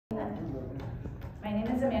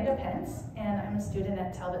Pence, and I'm a student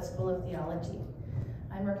at Talbot School of Theology.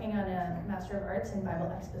 I'm working on a Master of Arts in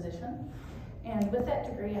Bible exposition, and with that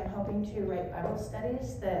degree, I'm hoping to write Bible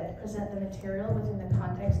studies that present the material within the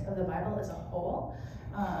context of the Bible as a whole,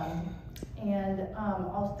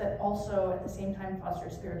 that also at the same time foster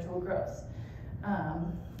spiritual growth.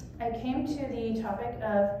 I came to the topic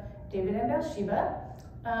of David and Bathsheba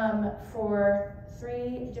for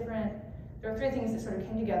there were three things that sort of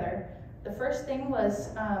came together. The first thing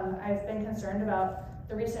was I've been concerned about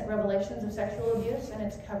the recent revelations of sexual abuse and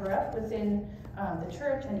its cover-up within the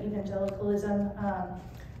church and evangelicalism,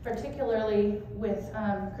 particularly with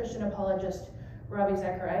Christian apologist Ravi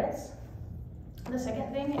Zacharias. The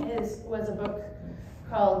second thing was a book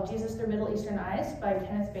called Jesus Through Middle Eastern Eyes by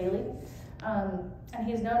Kenneth Bailey. And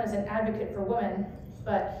he's known as an advocate for women,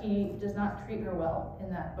 but he does not treat her well in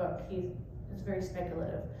that book. He is very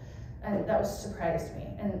speculative. And that surprised me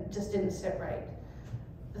and just didn't sit right.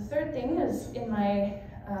 The third thing is in my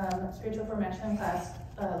spiritual formation class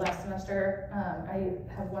last semester, I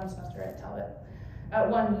have 1 semester at Talbot,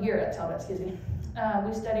 1 year at Talbot, excuse me.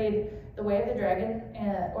 We studied The Way of the Dragon,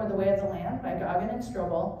 or The Way of the Lamb by Goggin and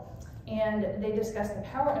Strobel, and they discussed the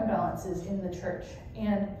power imbalances in the church.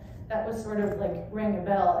 And that was sort of like rang a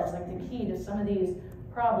bell as like the key to some of these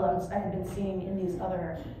problems I had been seeing in these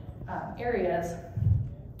other areas.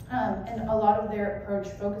 And a lot of their approach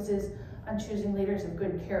focuses on choosing leaders of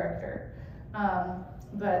good character.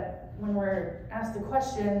 But when we're asked the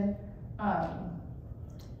question,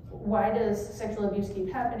 why does sexual abuse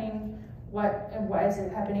keep happening? Why is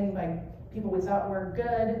it happening by people we thought were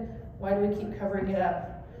good? Why do we keep covering it up?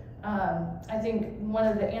 I think one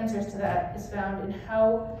of the answers to that is found in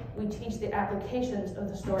how we teach the applications of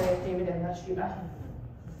the story of David and Bathsheba.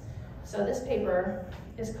 So this paper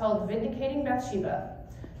is called Vindicating Bathsheba,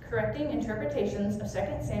 Correcting Interpretations of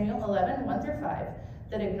 2 Samuel 11, 1-5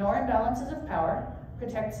 that ignore imbalances of power,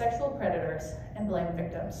 protect sexual predators, and blame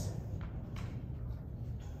victims.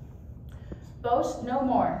 Boast no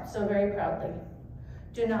more so very proudly.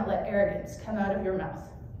 Do not let arrogance come out of your mouth.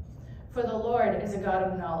 For the Lord is a God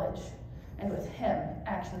of knowledge, and with him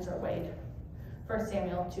actions are weighed. 1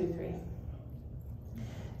 Samuel 2:3.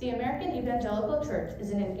 The American Evangelical Church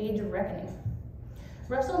is in an age of reckoning.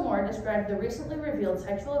 Russell Moore described the recently revealed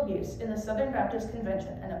sexual abuse in the Southern Baptist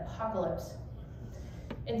Convention an apocalypse.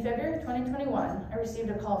 In February of 2021, I received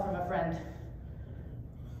a call from a friend.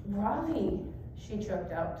 Ravi, she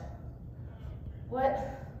choked out. What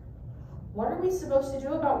are we supposed to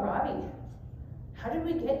do about Ravi? How did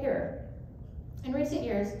we get here? In recent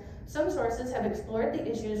years, some sources have explored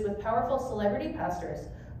the issues with powerful celebrity pastors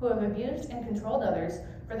who have abused and controlled others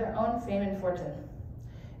for their own fame and fortune.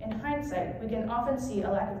 In hindsight, we can often see a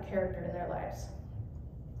lack of character in their lives.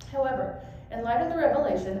 However, in light of the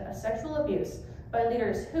revelation of sexual abuse by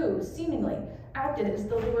leaders who, seemingly, acted as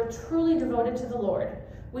though they were truly devoted to the Lord,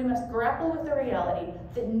 we must grapple with the reality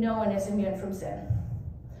that no one is immune from sin.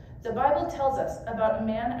 The Bible tells us about a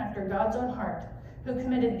man after God's own heart who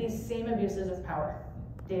committed these same abuses of power,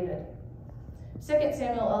 David. 2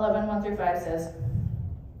 Samuel 11, 1-5 says,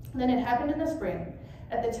 Then it happened in the spring,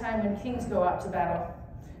 at the time when kings go out to battle,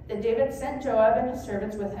 that David sent Joab and his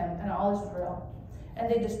servants with him and all Israel, and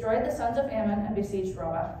they destroyed the sons of Ammon and besieged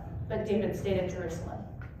Rabbah, but David stayed at Jerusalem.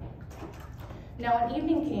 Now when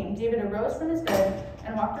evening came, David arose from his bed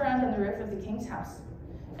and walked around on the roof of the king's house.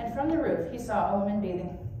 And from the roof he saw a woman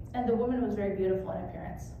bathing, and the woman was very beautiful in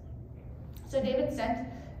appearance. So David sent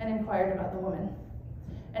and inquired about the woman.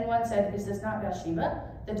 And one said, Is this not Bathsheba,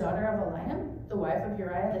 the daughter of Eliam, the wife of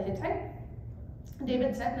Uriah the Hittite?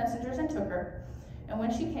 David sent messengers and took her, and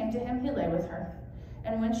when she came to him, he lay with her.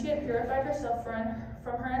 And when she had purified herself from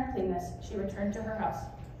her uncleanness, she returned to her house.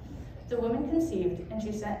 The woman conceived, and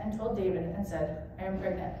she sent and told David and said, I am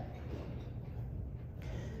pregnant.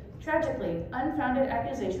 Tragically, unfounded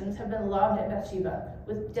accusations have been lobbed at Bathsheba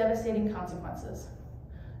with devastating consequences.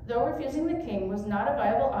 Though refusing the king was not a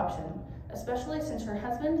viable option, especially since her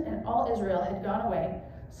husband and all Israel had gone away,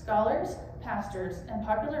 scholars, pastors, and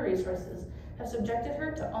popular resources have subjected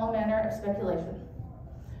her to all manner of speculation.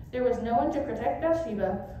 There was no one to protect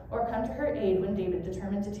Bathsheba or come to her aid when David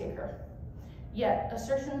determined to take her. Yet,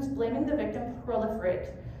 assertions blaming the victim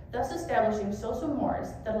proliferate, thus establishing social mores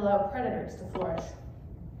that allow predators to flourish.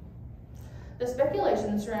 The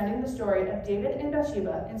speculation surrounding the story of David and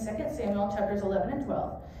Bathsheba in 2 Samuel chapters 11 and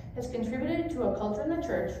 12 has contributed to a culture in the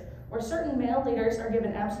church where certain male leaders are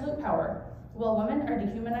given absolute power, while women are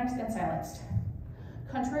dehumanized and silenced.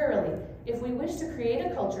 Contrarily, if we wish to create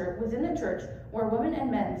a culture within the church where women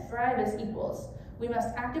and men thrive as equals, we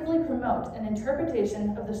must actively promote an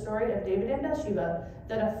interpretation of the story of David and Bathsheba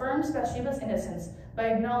that affirms Bathsheba's innocence by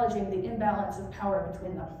acknowledging the imbalance of power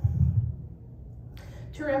between them.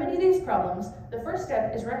 To remedy these problems, the first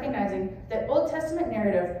step is recognizing that Old Testament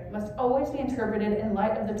narrative must always be interpreted in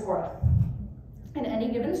light of the Torah. In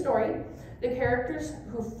any given story, the characters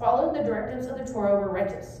who followed the directives of the Torah were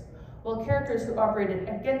righteous, while characters who operated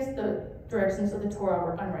against the directions of the Torah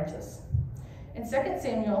were unrighteous. In 2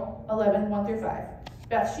 Samuel 11, 1-5,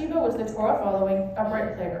 Bathsheba was the Torah-following,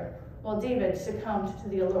 upright player, while David succumbed to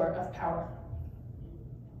the allure of power.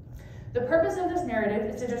 The purpose of this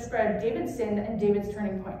narrative is to describe David's sin and David's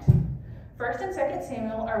turning point. 1 and 2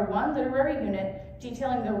 Samuel are one literary unit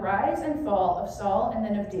detailing the rise and fall of Saul and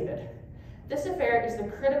then of David. This affair is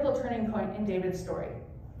the critical turning point in David's story.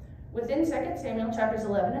 Within 2 Samuel chapters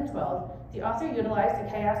 11 and 12, the author utilized a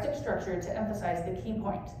chiastic structure to emphasize the key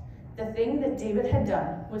point. The thing that David had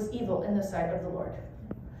done was evil in the sight of the Lord.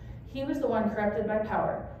 He was the one corrupted by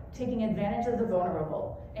power, taking advantage of the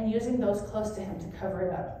vulnerable and using those close to him to cover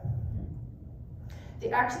it up.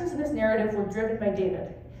 The actions in this narrative were driven by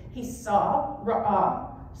David. He saw, ra'ah,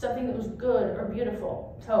 something that was good or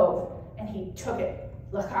beautiful, tov, and he took it,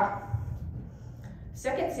 lakah. 2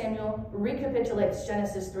 Samuel recapitulates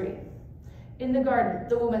Genesis 3. In the garden,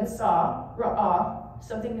 the woman saw, ra'ah,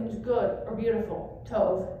 something that was good or beautiful,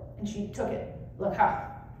 tov, and she took it, lakah.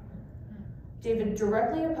 David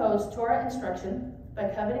directly opposed Torah instruction by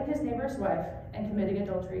coveting his neighbor's wife and committing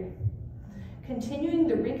adultery. Continuing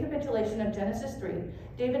the recapitulation of Genesis 3,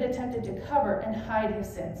 David attempted to cover and hide his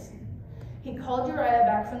sins. He called Uriah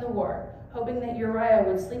back from the war, hoping that Uriah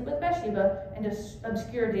would sleep with Bathsheba and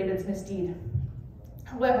obscure David's misdeed.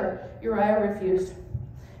 However, Uriah refused.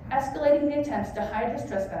 Escalating the attempts to hide his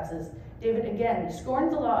trespasses, David again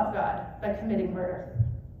scorned the law of God by committing murder.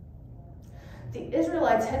 The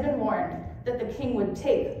Israelites had been warned that the king would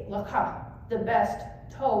take lakah, the best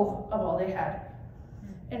tov of all they had.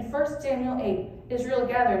 In 1 Samuel 8, Israel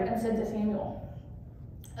gathered and said to Samuel,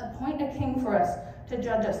 "Appoint a king for us to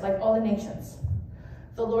judge us like all the nations."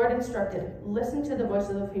 The Lord instructed, "Listen to the voice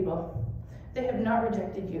of the people. They have not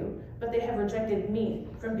rejected you, but they have rejected me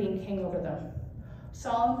from being king over them.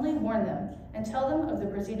 Solemnly warn them and tell them of the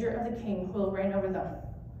procedure of the king who will reign over them."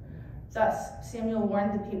 Thus Samuel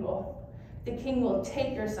warned the people, "The king will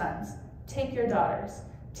take your sons, take your daughters,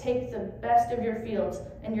 take the best of your fields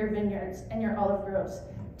and your vineyards and your olive groves.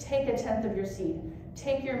 Take a tenth of your seed.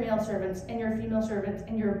 Take your male servants and your female servants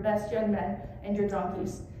and your best young men and your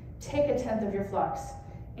donkeys. Take a tenth of your flocks.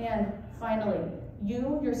 And finally,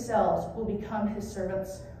 you yourselves will become his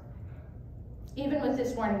servants." Even with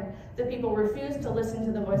this warning, the people refused to listen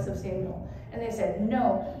to the voice of Samuel. And they said,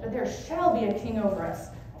 "No, but there shall be a king over us,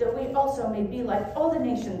 that we also may be like all the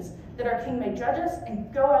nations, that our king may judge us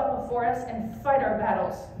and go out before us and fight our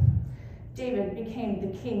battles." David became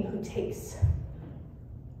the king who takes.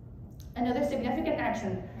 Another significant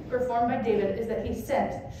action performed by David is that he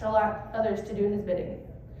sent shalach, others, to do his bidding.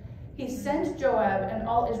 He sent Joab and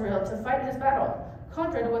all Israel to fight his battle,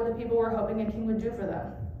 contrary to what the people were hoping a king would do for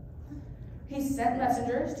them. He sent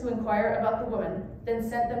messengers to inquire about the woman, then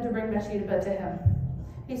sent them to bring Bathsheba to him.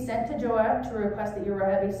 He sent to Joab to request that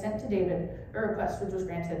Uriah be sent to David, a request which was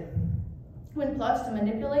granted. When plots to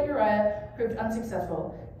manipulate Uriah proved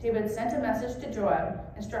unsuccessful, David sent a message to Joab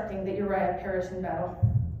instructing that Uriah perish in battle.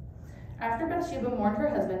 After Bathsheba mourned her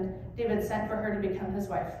husband, David sent for her to become his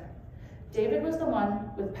wife. David was the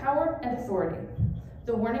one with power and authority.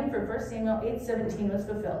 The warning for 1 Samuel 8:17 was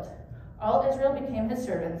fulfilled. All Israel became his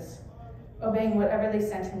servants, obeying whatever they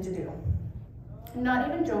sent him to do. Not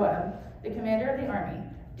even Joab, the commander of the army,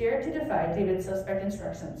 dared to defy David's suspect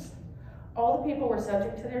instructions. All the people were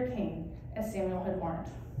subject to their king, as Samuel had warned.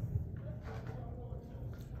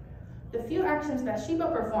 The few actions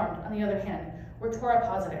Bathsheba performed, on the other hand, were Torah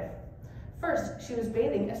positive. First, she was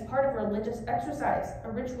bathing as part of a religious exercise, a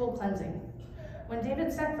ritual cleansing. When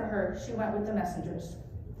David sent for her, she went with the messengers.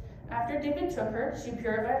 After David took her, she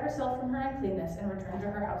purified herself from her uncleanness and returned to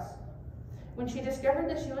her house. When she discovered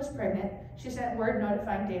that she was pregnant, she sent word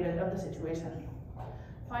notifying David of the situation.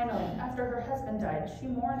 Finally, after her husband died, she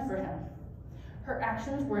mourned for him. Her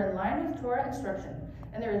actions were in line with Torah instruction,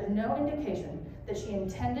 and there is no indication that she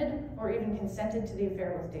intended or even consented to the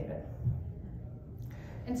affair with David.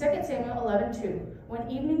 In 2 Samuel 11:2, when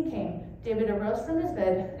evening came, David arose from his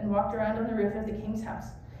bed and walked around on the roof of the king's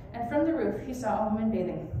house. And from the roof he saw a woman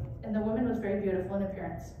bathing, and the woman was very beautiful in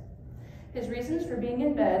appearance. His reasons for being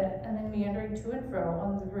in bed and then meandering to and fro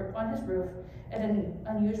on his roof at an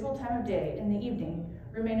unusual time of day in the evening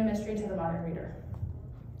remain a mystery to the modern reader.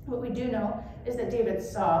 What we do know is that David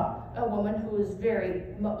saw a woman who was very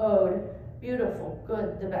ma'od beautiful,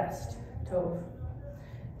 good, the best, tov.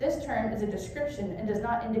 This term is a description and does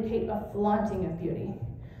not indicate a flaunting of beauty.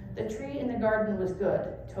 The tree in the garden was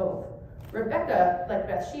good, tov. Rebecca, like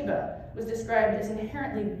Bathsheba, was described as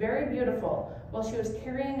inherently very beautiful while she was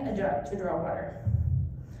carrying a jug to draw water.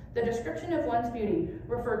 The description of one's beauty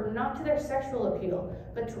referred not to their sexual appeal,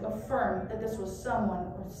 but to affirm that this was someone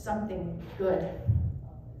or something good.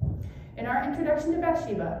 In our introduction to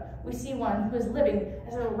Bathsheba, we see one who is living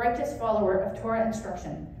as a righteous follower of Torah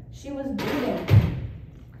instruction. She was bleeding.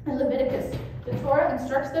 In Leviticus, the Torah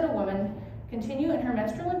instructs that a woman continue in her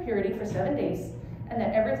menstrual impurity for 7 days, and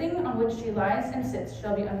that everything on which she lies and sits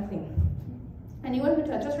shall be unclean. Anyone who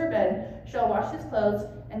touches her bed shall wash his clothes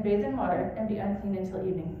and bathe in water and be unclean until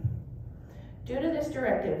evening. Due to this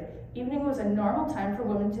directive, evening was a normal time for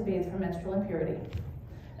women to bathe from menstrual impurity.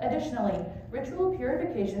 Additionally, ritual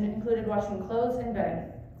purification included washing clothes and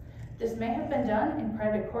bedding. This may have been done in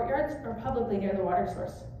private courtyards or publicly near the water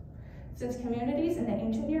source. Since communities in the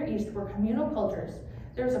ancient Near East were communal cultures,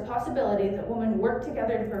 there was a possibility that women worked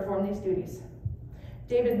together to perform these duties.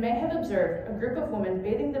 David may have observed a group of women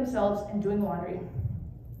bathing themselves and doing laundry.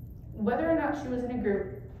 Whether or not she was in a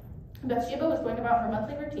group, Bathsheba was going about her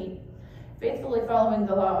monthly routine, faithfully following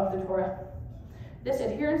the law of the Torah. This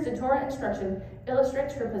adherence to Torah instruction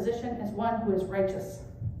illustrates her position as one who is righteous.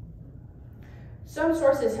 Some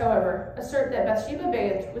sources, however, assert that Bathsheba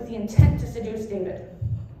bathed with the intent to seduce David.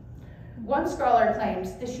 One scholar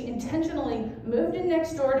claims that she intentionally moved in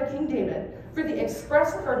next door to King David for the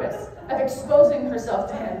express purpose of exposing herself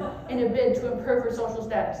to him in a bid to improve her social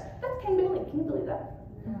status. That's King Bailey. Can you believe that?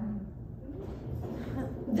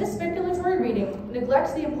 This speculatory reading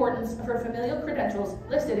neglects the importance of her familial credentials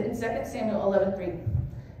listed in 2 Samuel 11:3.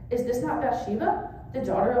 Is this not Bathsheba, the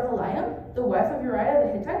daughter of Eliam, the wife of Uriah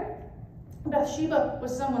the Hittite? Bathsheba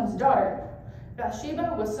was someone's daughter.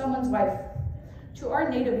 Bathsheba was someone's wife. To our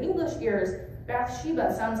native English ears,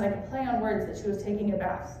 Bathsheba sounds like a play on words that she was taking a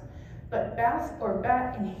bath. But bath or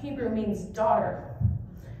bat in Hebrew means daughter.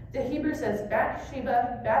 The Hebrew says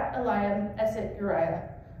Bathsheba, Bat Eliam, Eset Uriah.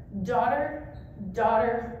 Daughter,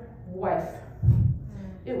 daughter, wife.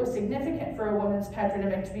 It was significant for a woman's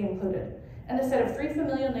patronymic to be included, and the set of 3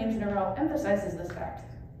 familial names in a row emphasizes this fact.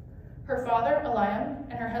 Her father, Eliam,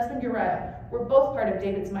 and her husband, Uriah, were both part of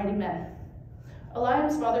David's mighty men.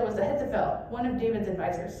 Eliam's father was Ahithophel, one of David's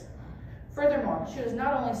advisors. Furthermore, she was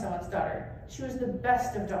not only someone's daughter, she was the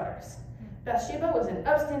best of daughters. Bathsheba was an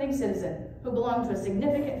upstanding citizen who belonged to a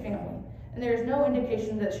significant family, and there is no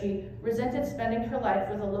indication that she resented spending her life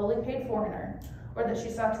with a lowly paid foreigner, or that she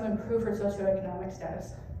sought to improve her socioeconomic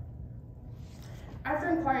status. After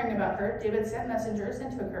inquiring about her, David sent messengers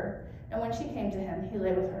and took her, and when she came to him, he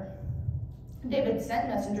lay with her. David sent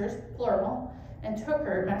messengers, plural, and took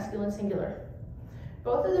her, masculine singular.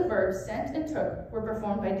 Both of the verbs sent and took were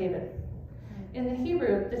performed by David. In the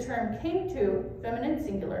Hebrew, the term came to, feminine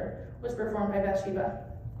singular, was performed by Bathsheba.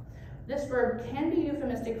 This verb can be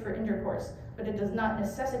euphemistic for intercourse, but it does not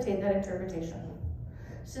necessitate that interpretation.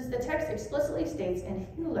 Since the text explicitly states in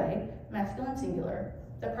Hule, masculine singular,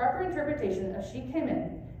 the proper interpretation of she came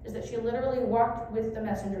in is that she literally walked with the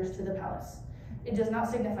messengers to the palace. It does not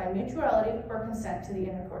signify mutuality or consent to the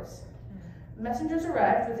intercourse. Messengers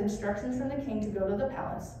arrived with instructions from the king to go to the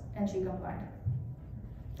palace, and she complied.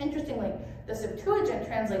 Interestingly, the Septuagint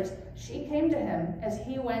translates she came to him as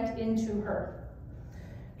he went into her.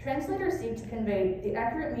 Translators seek to convey the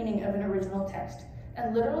accurate meaning of an original text,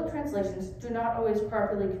 and literal translations do not always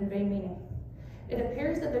properly convey meaning. It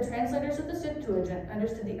appears that the translators of the Septuagint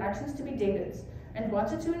understood the actions to be David's and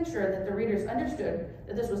wanted to ensure that the readers understood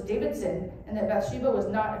that this was David's sin and that Bathsheba was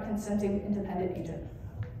not a consenting independent agent.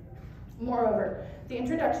 Moreover, the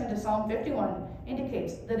introduction to Psalm 51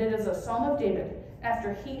 indicates that it is a psalm of David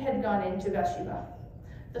after he had gone into Bathsheba.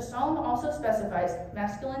 The psalm also specifies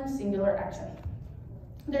masculine singular action.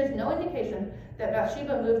 There's no indication that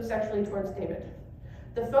Bathsheba moved sexually towards David.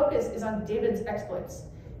 The focus is on David's exploits.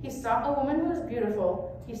 He saw a woman who was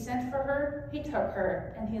beautiful, he sent for her, he took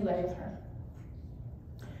her, and he lay with her.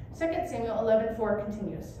 2 Samuel 11:4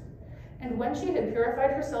 continues, and when she had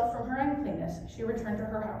purified herself from her uncleanness, she returned to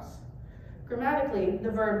her house. Grammatically,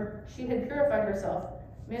 the verb she had purified herself,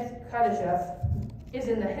 mith kadesheth, is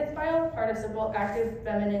in the Hithbile participle active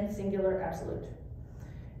feminine singular absolute.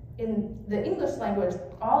 In the English language,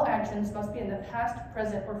 all actions must be in the past,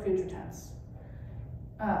 present, or future tense.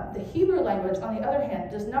 The Hebrew language, on the other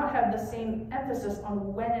hand, does not have the same emphasis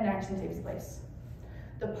on when an action takes place.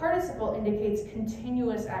 The participle indicates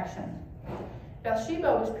continuous action.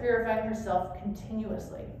 Bathsheba was purifying herself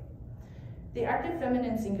continuously. The active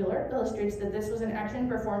feminine singular illustrates that this was an action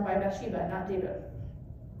performed by Bathsheba, not David.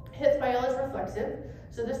 Hith Biola is reflexive,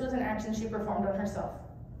 so this was an action she performed on herself.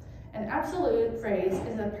 An absolute phrase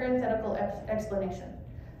is a parenthetical explanation.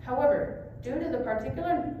 However, due to the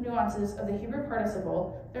particular nuances of the Hebrew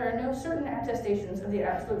participle, there are no certain attestations of the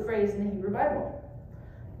absolute phrase in the Hebrew Bible.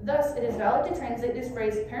 Thus, it is valid to translate this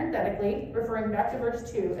phrase parenthetically, referring back to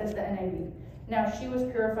verse 2 as the NIV. Now she was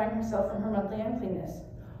purifying herself from her monthly uncleanness.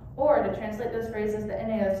 Or to translate this phrase as the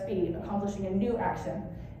NASB, accomplishing a new action,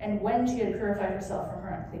 and when she had purified herself from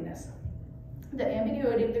her uncleanness. The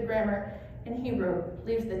ambiguity of the grammar in Hebrew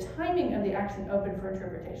leaves the timing of the action open for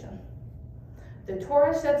interpretation. The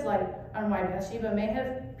Torah sheds light on why Bathsheba may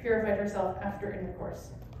have purified herself after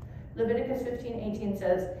intercourse. Leviticus 15:18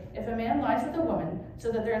 says, "If a man lies with a woman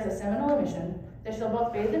so that there is a seminal emission, they shall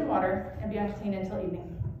both bathe in water and be unclean until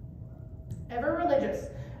evening." Ever religious,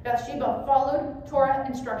 Bathsheba followed Torah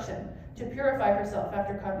instruction to purify herself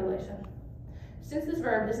after copulation. Since this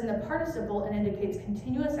verb is in the participle and indicates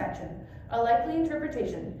continuous action, a likely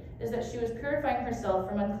interpretation is that she was purifying herself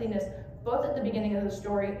from uncleanness both at the beginning of the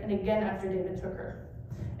story and again after David took her.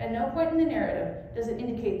 At no point in the narrative does it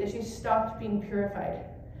indicate that she stopped being purified.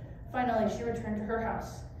 Finally, she returned to her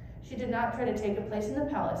house. She did not try to take a place in the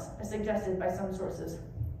palace, as suggested by some sources.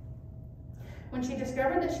 When she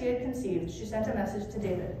discovered that she had conceived, she sent a message to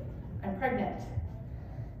David, "I'm pregnant."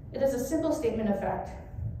 It is a simple statement of fact.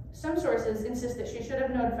 Some sources insist that she should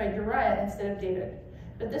have notified Uriah instead of David,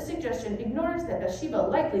 but this suggestion ignores that Bathsheba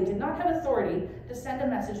likely did not have authority to send a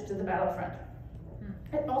message to the battlefront.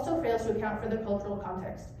 It also fails to account for the cultural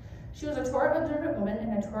context. She was a Torah-observant woman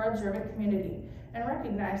in a Torah-observant community, and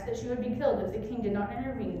recognized that she would be killed if the king did not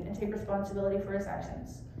intervene and take responsibility for his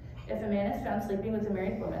actions. If a man is found sleeping with a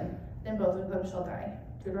married woman, then both of them shall die.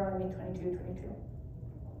 Deuteronomy 22:22.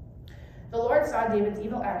 The Lord saw David's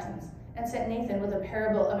evil actions and sent Nathan with a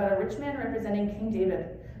parable about a rich man representing King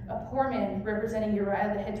David, a poor man representing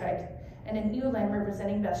Uriah the Hittite, and an ewe lamb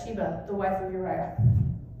representing Bathsheba, the wife of Uriah.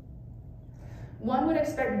 One would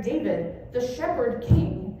expect David, the shepherd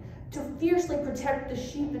king, to fiercely protect the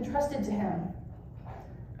sheep entrusted to him.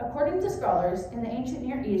 According to scholars, in the ancient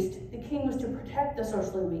Near East, the king was to protect the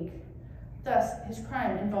socially weak. Thus, his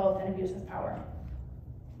crime involved an abuse of power.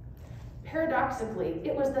 Paradoxically,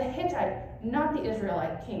 it was the Hittite, not the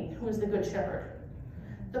Israelite king, who was the good shepherd.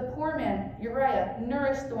 The poor man, Uriah,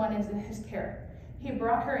 nourished the one in his care. He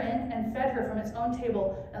brought her in and fed her from his own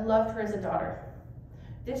table and loved her as a daughter.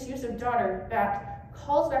 This use of daughter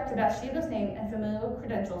calls back to Bathsheba's name and familial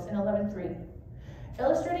credentials in 11:3.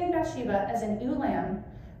 Illustrating Bathsheba as an ewe lamb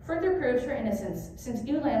further proves her innocence, since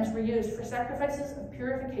ewe lambs were used for sacrifices of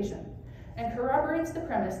purification, and corroborates the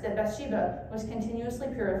premise that Bathsheba was continuously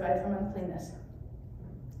purified from uncleanness.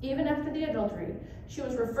 Even after the adultery, she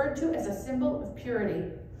was referred to as a symbol of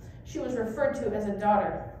purity. She was referred to as a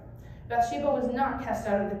daughter. Bathsheba was not cast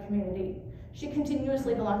out of the community. She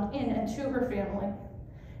continuously belonged in and to her family.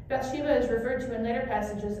 Bathsheba is referred to in later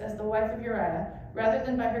passages as the wife of Uriah, rather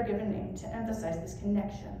than by her given name, to emphasize this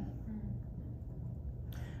connection.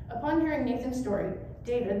 Upon hearing Nathan's story,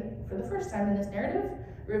 David, for the first time in this narrative,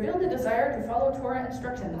 revealed a desire to follow Torah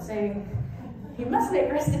instructions, saying, "He must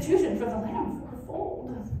make restitution for the lamb for her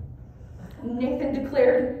fold." Nathan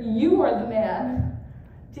declared, "You are the man."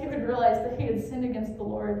 David realized that he had sinned against the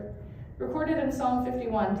Lord. Recorded in Psalm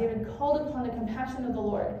 51, David called upon the compassion of the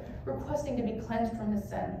Lord, requesting to be cleansed from his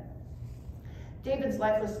sin. David's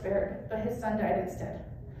life was spared, but his son died instead.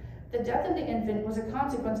 The death of the infant was a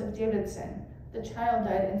consequence of David's sin. The child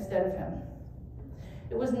died instead of him.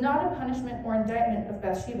 It was not a punishment or indictment of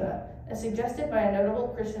Bathsheba, as suggested by a notable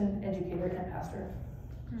Christian educator and pastor.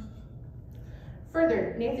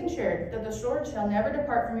 Further, Nathan shared that the sword shall never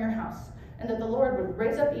depart from your house, and that the Lord would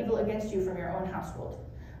raise up evil against you from your own household.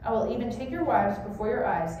 I will even take your wives before your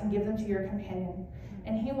eyes and give them to your companion,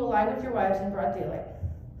 and he will lie with your wives in broad daylight.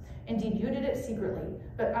 Indeed, you did it secretly,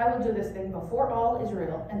 but I will do this thing before all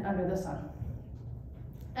Israel and under the sun.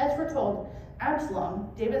 As we're told,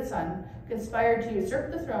 Absalom, David's son, conspired to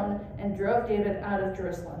usurp the throne and drove David out of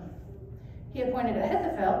Jerusalem. He appointed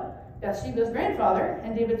Ahithophel, Bathsheba's grandfather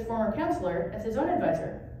and David's former counselor, as his own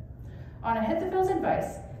advisor. On Ahithophel's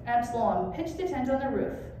advice, Absalom pitched a tent on the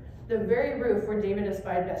roof, the very roof where David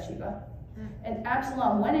espied Bathsheba, and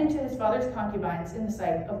Absalom went into his father's concubines in the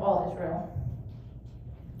sight of all Israel.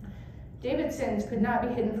 David's sins could not be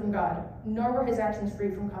hidden from God, nor were his actions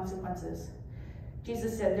free from consequences.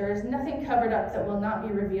 Jesus said, "There is nothing covered up that will not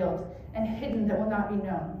be revealed, and hidden that will not be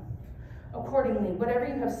known. Accordingly, whatever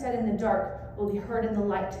you have said in the dark will be heard in the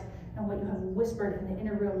light, and what you have whispered in the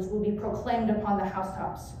inner rooms will be proclaimed upon the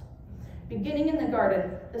housetops." Beginning in the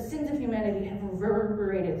garden, the sins of humanity have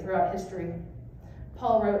reverberated throughout history.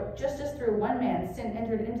 Paul wrote, "Just as through one man sin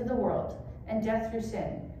entered into the world, and death through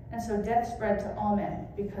sin, and so death spread to all men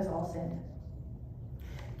because all sinned."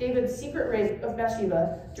 David's secret rape of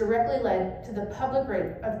Bathsheba directly led to the public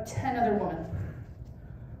rape of 10 other women.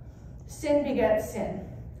 Sin begets sin.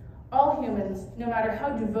 All humans, no matter how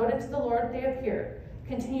devoted to the Lord they appear,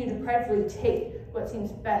 continue to pridefully take what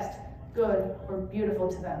seems best, good, or beautiful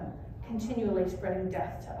to them, continually spreading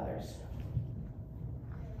death to others.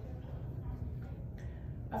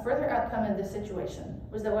 A further outcome of this situation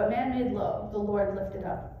was that what man made low, the Lord lifted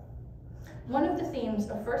up. One of the themes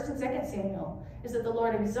of 1 and 2 Samuel is that the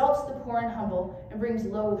Lord exalts the poor and humble and brings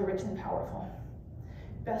low the rich and powerful.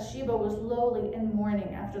 Bathsheba was lowly and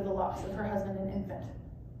mourning after the loss of her husband and infant.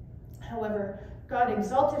 However, God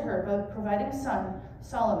exalted her by providing a son,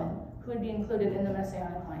 Solomon, who would be included in the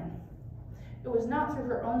Messianic line. It was not through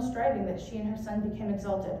her own striving that she and her son became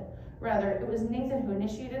exalted. Rather, it was Nathan who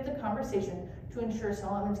initiated the conversation to ensure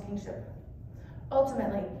Solomon's kingship.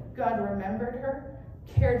 Ultimately, God remembered her,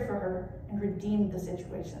 cared for her, and redeemed the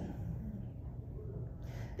situation.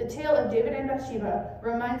 The tale of David and Bathsheba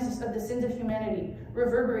reminds us of the sins of humanity,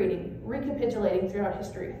 reverberating, recapitulating throughout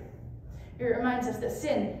history. It reminds us that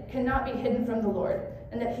sin cannot be hidden from the Lord,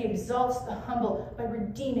 and that he exalts the humble by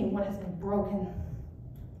redeeming what has been broken.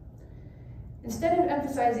 Instead of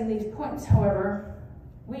emphasizing these points, however,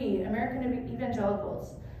 we, American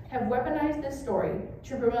evangelicals, have weaponized this story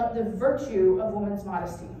to promote the virtue of women's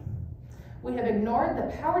modesty. We have ignored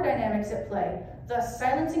the power dynamics at play, thus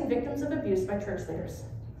silencing victims of abuse by church leaders.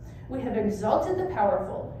 We have exalted the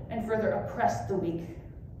powerful and further oppressed the weak.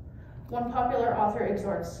 One popular author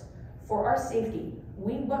exhorts, "For our safety,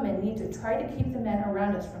 we women need to try to keep the men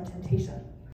around us from temptation."